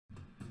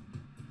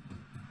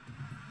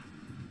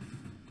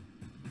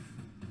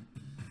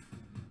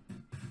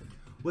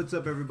What's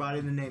up, everybody?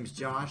 The name's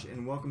Josh,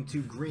 and welcome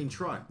to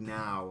GreenTruck.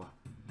 Now,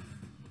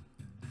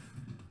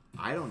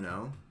 I don't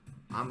know.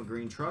 I'm a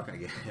green truck, I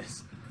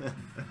guess.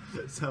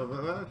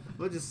 So,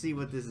 we'll just see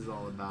what this is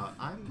all about.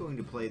 I'm going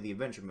to play the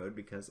adventure mode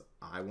because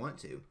I want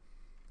to.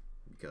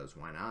 Because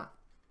why not?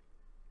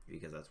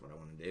 Because that's what I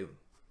want to do.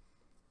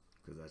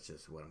 Because that's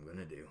just what I'm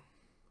going to do.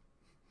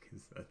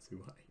 Because that's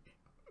who I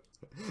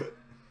am.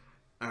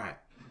 Alright.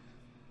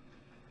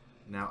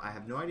 Now, I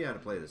have no idea how to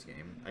play this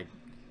game. I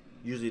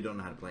usually don't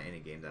know how to play any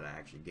game that I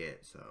actually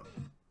get, so.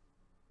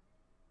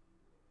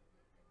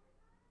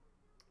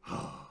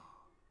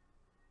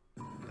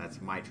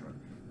 That's my truck.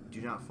 Do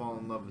not fall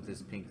in love with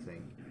this pink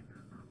thing.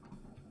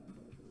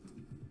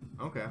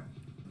 Okay.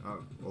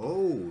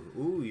 Oh,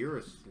 ooh, you're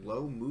a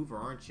slow mover,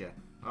 aren't you?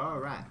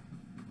 Alright.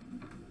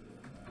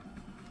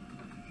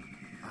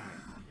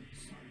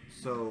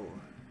 So,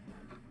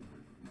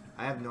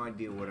 I have no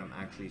idea what I'm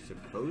actually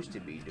supposed to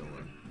be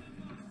doing.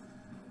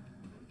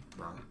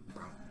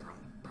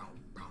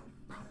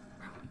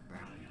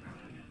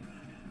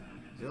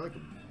 Is there like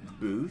a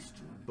boost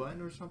button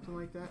or something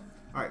like that?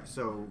 Alright,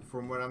 so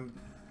from what I'm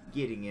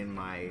getting in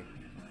my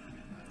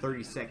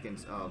 30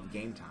 seconds of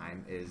game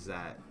time is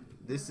that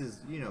this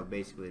is, you know,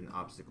 basically an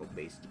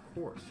obstacle-based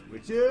course,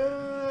 which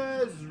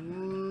is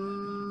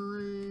really...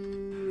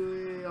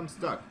 I'm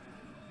stuck.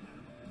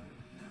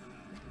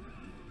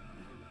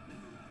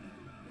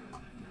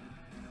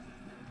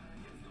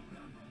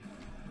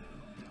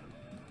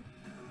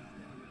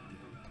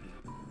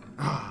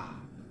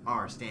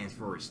 R stands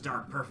for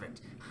Start Perfect.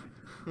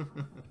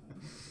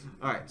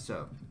 Alright,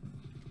 so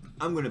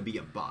I'm gonna be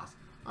a boss.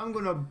 I'm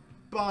gonna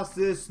boss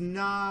this.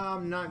 Nah,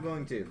 I'm not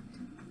going to.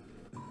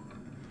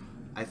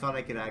 I thought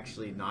I could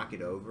actually knock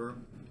it over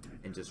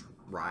and just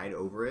ride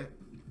over it,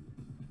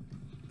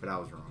 but I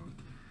was wrong.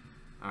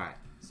 Alright,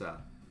 so.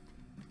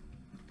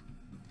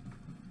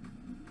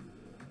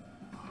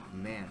 Oh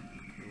man,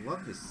 I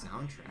love this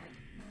soundtrack.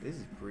 This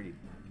is pretty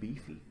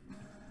beefy.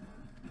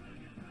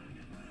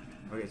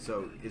 Okay,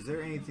 so is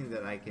there anything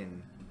that I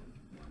can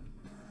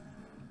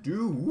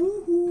do?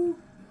 Woohoo!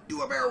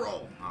 Do a barrel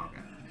roll! Oh,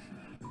 okay.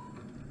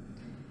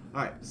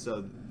 Alright,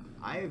 so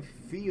I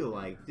feel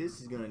like this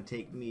is gonna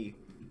take me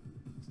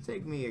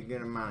a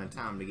good amount of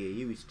time to get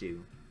used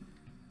to.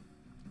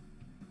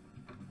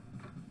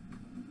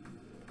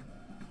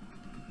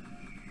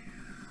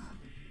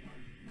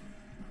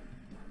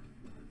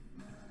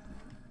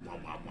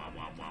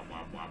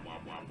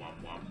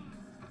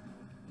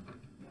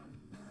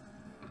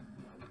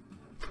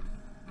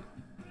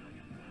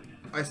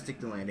 I stick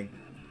the landing.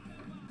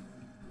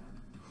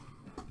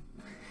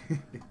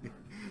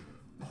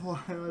 Oh,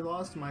 I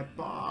lost my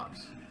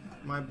box.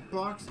 My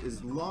box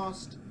is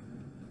lost.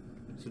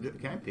 So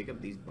can I pick up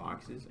these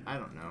boxes? I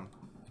don't know.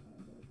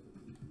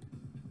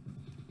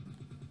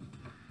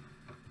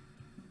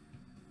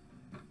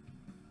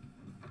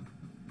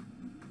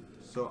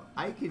 So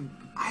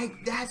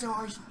that's how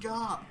I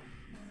stop.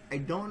 I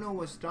don't know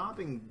what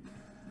stopping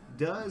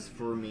does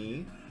for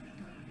me,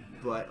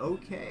 but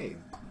okay.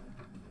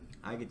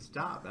 I could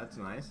stop. That's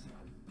nice,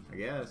 I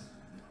guess.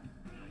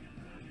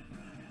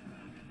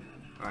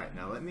 Alright,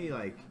 now let me,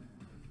 like...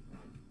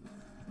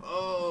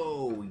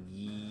 Oh,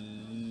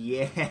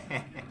 yeah!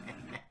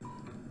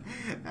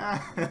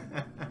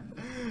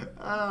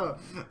 Oh,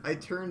 I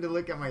turned to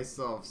look at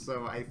myself,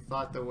 so I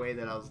thought the way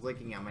that I was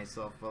looking at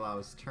myself while I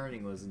was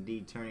turning was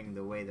indeed turning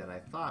the way that I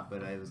thought,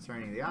 but I was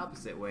turning the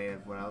opposite way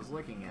of what I was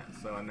looking at,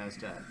 so I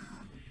messed up.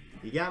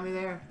 You got me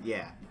there?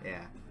 Yeah.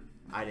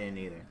 I didn't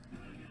either.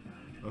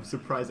 I'm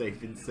surprised I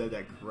even said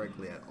that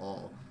correctly at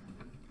all.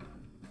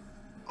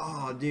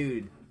 Oh,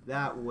 dude,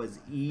 that was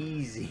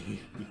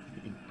easy.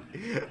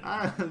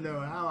 I don't know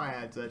how I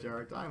had such a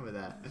hard time with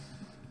that.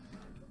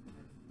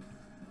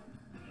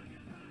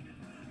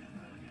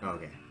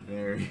 Okay,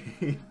 there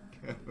we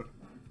go.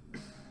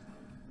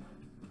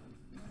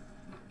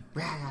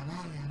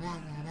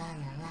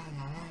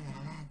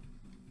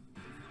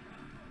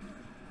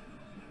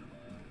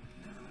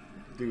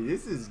 Dude,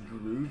 this is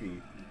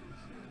groovy.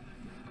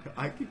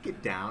 I could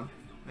get down.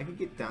 I could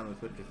get down with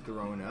what they're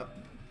throwing up.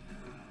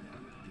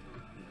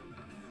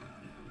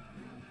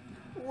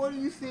 What do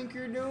you think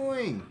you're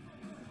doing?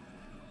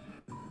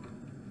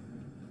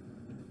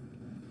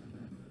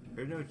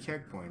 There's no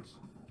checkpoints.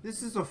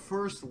 This is the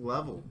first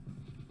level.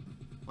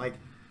 Like,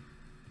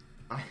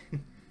 I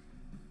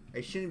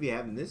shouldn't be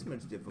having this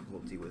much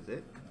difficulty with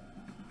it.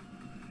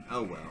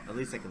 Oh well, at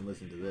least I can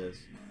listen to this.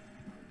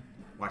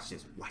 Watch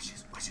this, watch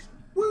this, watch this.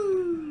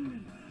 Woo!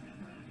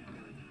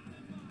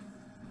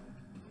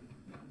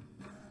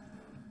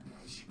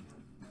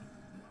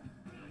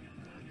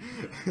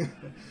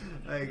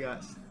 I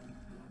got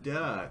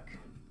stuck.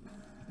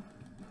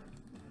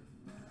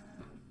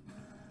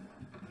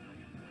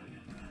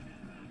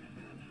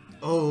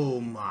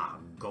 Oh my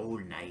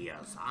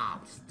goodness,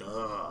 I'm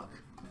stuck.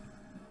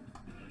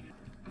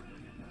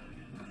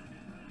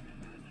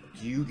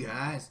 You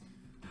guys,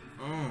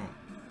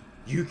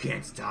 you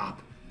can't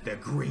stop the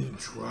green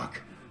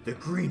truck. The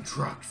green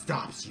truck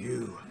stops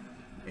you,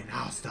 and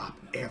I'll stop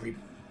every...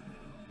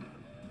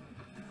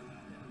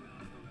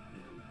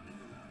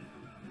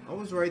 I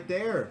was right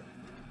there.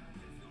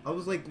 I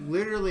was like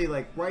literally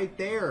like right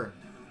there.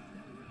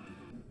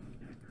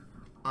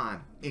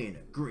 I'm in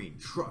a green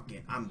truck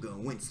and I'm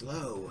going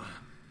slow.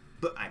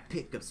 But I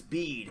pick up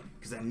speed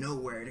because I know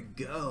where to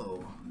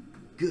go.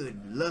 Good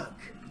luck.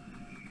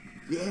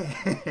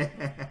 Yeah.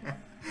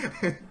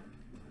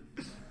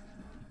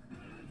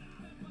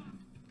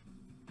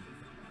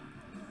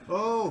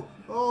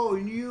 Oh,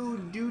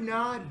 you do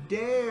not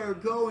dare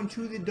go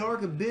into the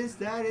dark abyss.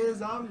 That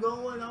is, I'm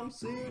going. I'm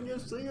seeing you.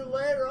 See you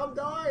later. I'm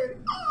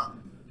dying. Ah!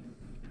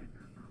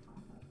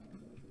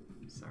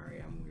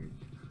 Sorry, I'm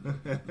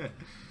weird.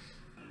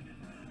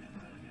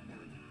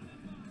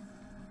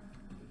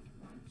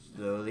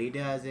 Slowly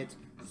does it.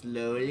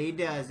 Slowly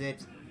does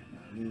it.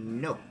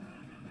 No.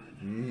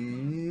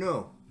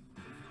 No.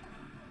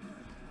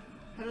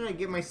 How did I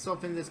get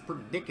myself in this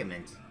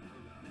predicament?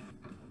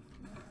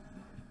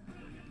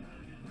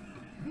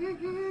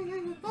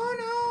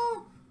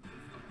 Oh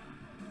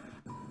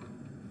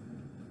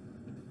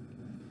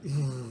no!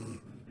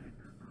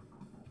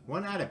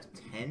 1 out of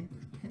 10?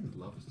 10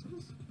 levels to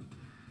this?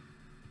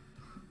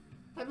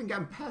 I haven't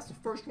gotten past the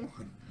first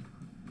one.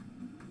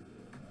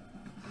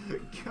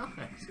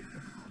 God.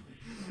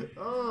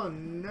 Oh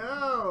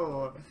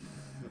no!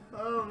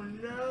 Oh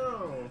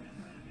no!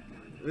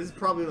 This is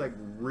probably like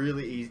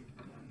really easy.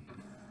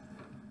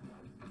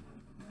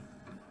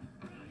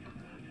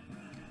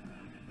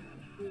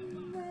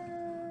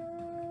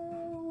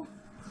 No.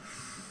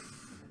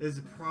 This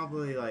is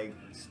probably like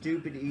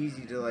stupid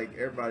easy to like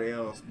everybody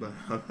else, but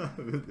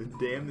the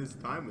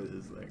damnedest time with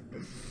this thing.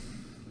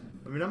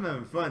 I mean, I'm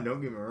having fun, don't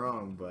get me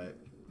wrong, but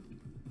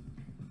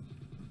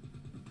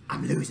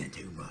I'm losing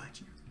too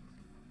much.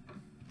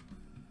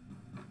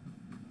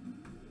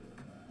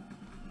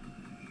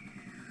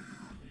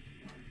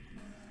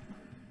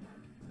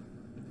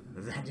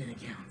 That didn't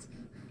count.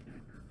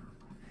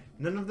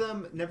 None of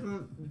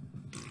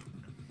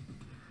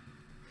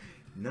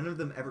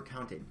them ever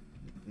counted.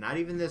 Not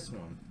even this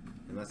one.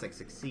 Unless I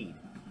succeed.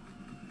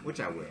 Which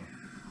I will.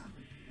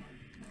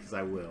 Because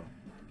I will.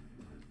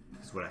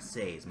 Because what I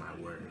say is my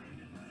word.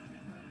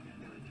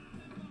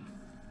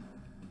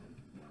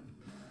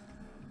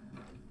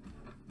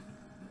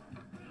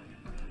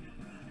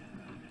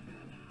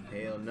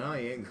 Hell no,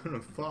 you ain't gonna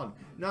fall.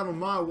 Not on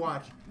my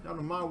watch. Not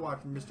on my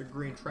watch, Mr.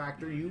 Green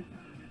Tractor, you.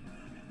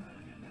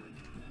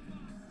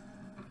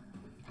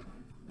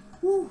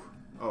 Whew.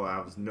 Oh, I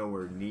was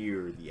nowhere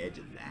near the edge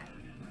of that.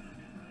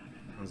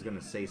 I was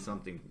gonna say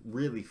something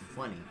really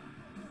funny.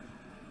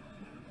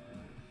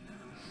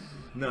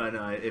 No,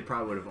 it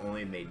probably would have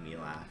only made me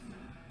laugh.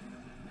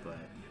 But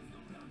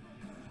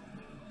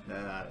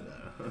I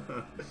don't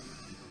know.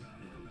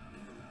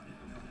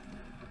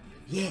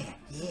 Yeah,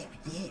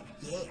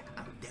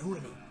 I'm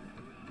doing it.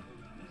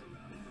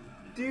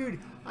 Dude,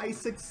 I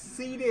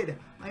succeeded.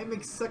 I'm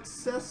a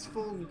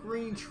successful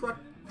green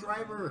truck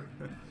driver.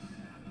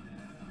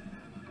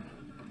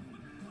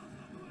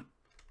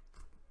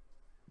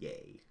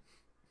 Yay.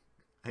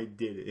 I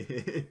did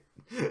it.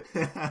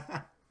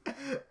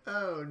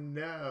 Oh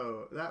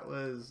no. That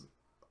was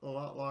a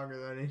lot longer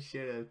than it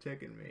should have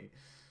taken me.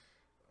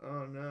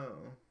 Oh no.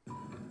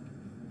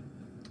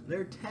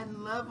 There are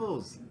 10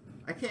 levels.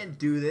 I can't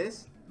do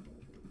this.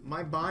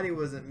 My body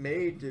wasn't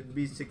made to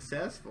be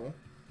successful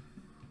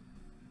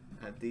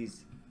at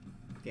these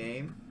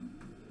game.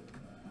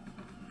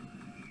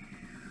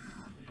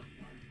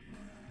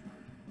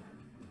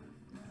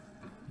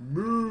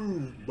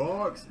 Move,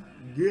 box!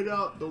 Get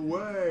out the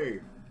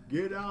way!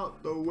 Get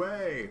out the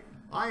way!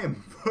 I am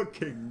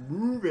fucking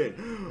moving!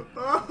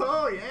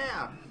 Oh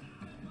yeah!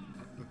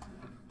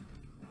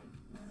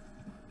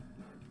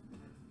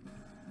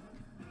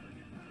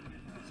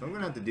 So I'm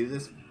gonna have to do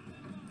this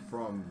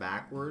from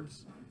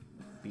backwards,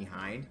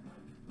 behind.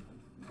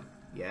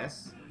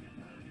 Yes.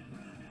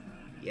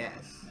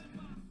 Yes.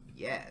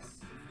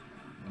 Yes.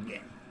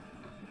 Yeah.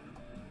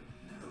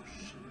 Oh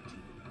shit.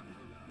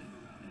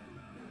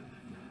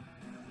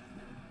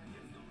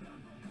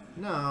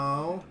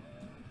 No.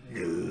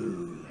 No,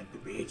 I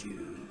forbid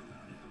you.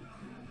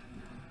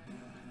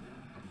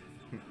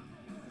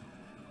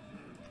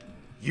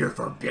 You're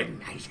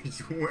forbidden, I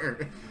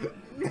swear.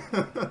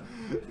 No.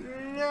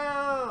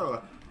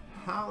 No.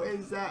 How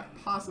is that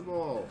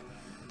possible?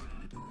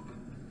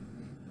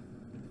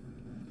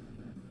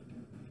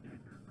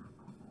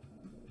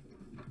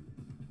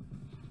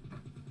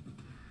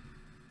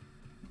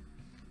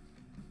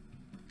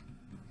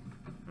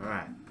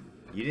 Alright.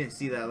 You didn't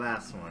see that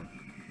last one.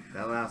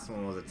 That last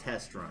one was a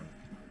test run.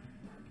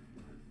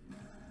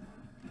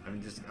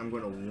 I'm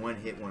going to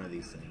one-hit one of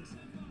these things.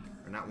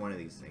 Or not one of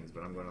these things,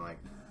 but I'm going to, like,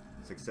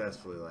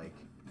 successfully, like...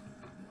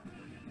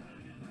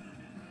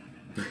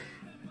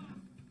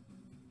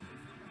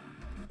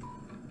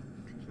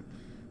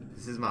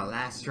 This is my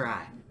last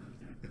try.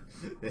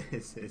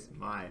 This is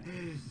my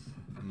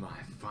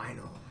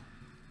final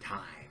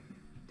time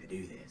to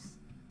do this.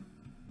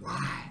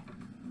 Why?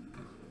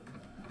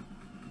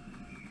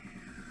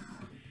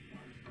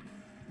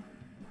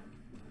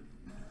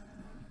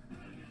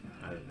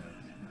 I don't know.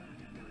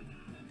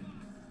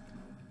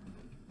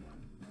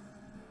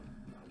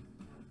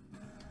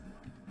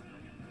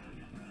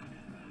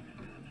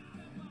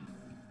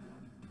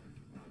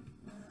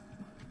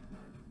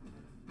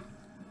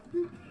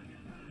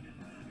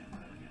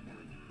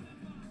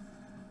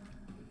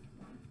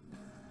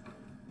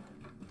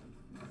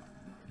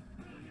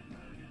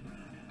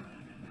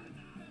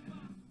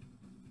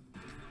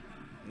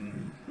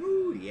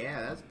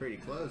 Yeah, that's pretty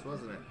close,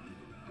 wasn't it?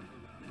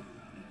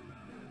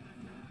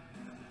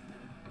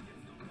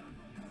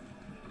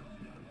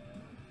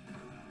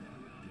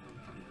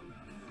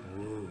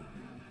 Whoa.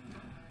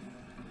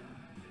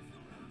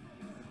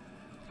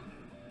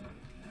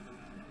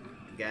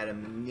 Gotta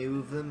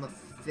maneuver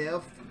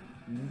myself.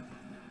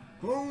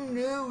 Oh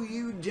no,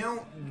 you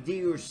don't,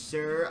 dear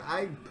sir.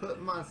 I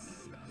put my...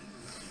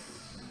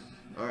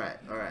 Alright,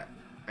 alright.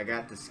 I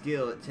got the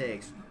skill it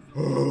takes.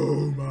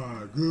 Oh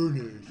my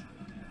goodness.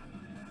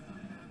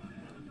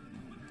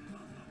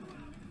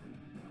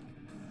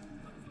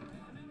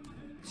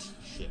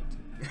 Shit.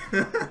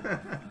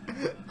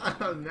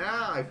 Oh no,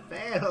 I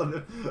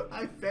failed.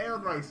 I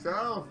failed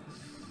myself.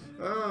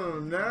 Oh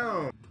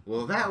no.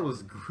 Well, that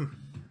was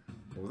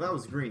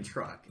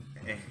GreenTruck.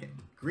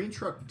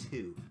 GreenTruck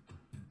 2.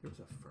 There was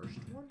a first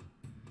one?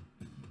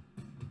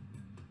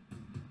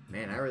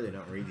 Man, I really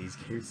don't read these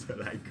games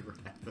that I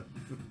grab.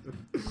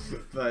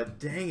 But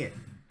dang it.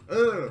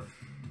 Ugh.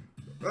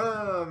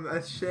 I'm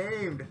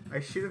ashamed. I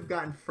should have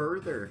gotten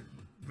further.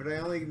 But I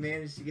only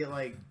managed to get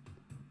like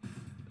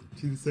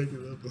to the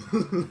second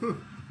level.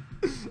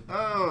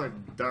 Oh,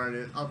 darn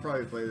it. I'll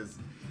probably play this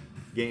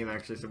game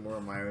actually some more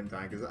on my own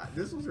time because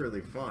this was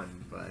really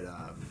fun. But,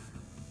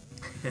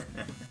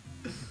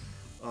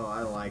 oh,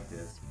 I like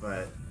this.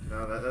 But,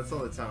 no, that's all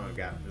the time I've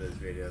got for this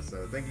video.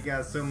 So, thank you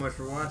guys so much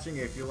for watching.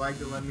 If you liked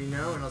it, let me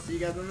know. And I'll see you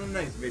guys in the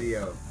next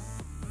video.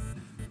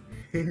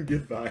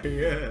 Goodbye.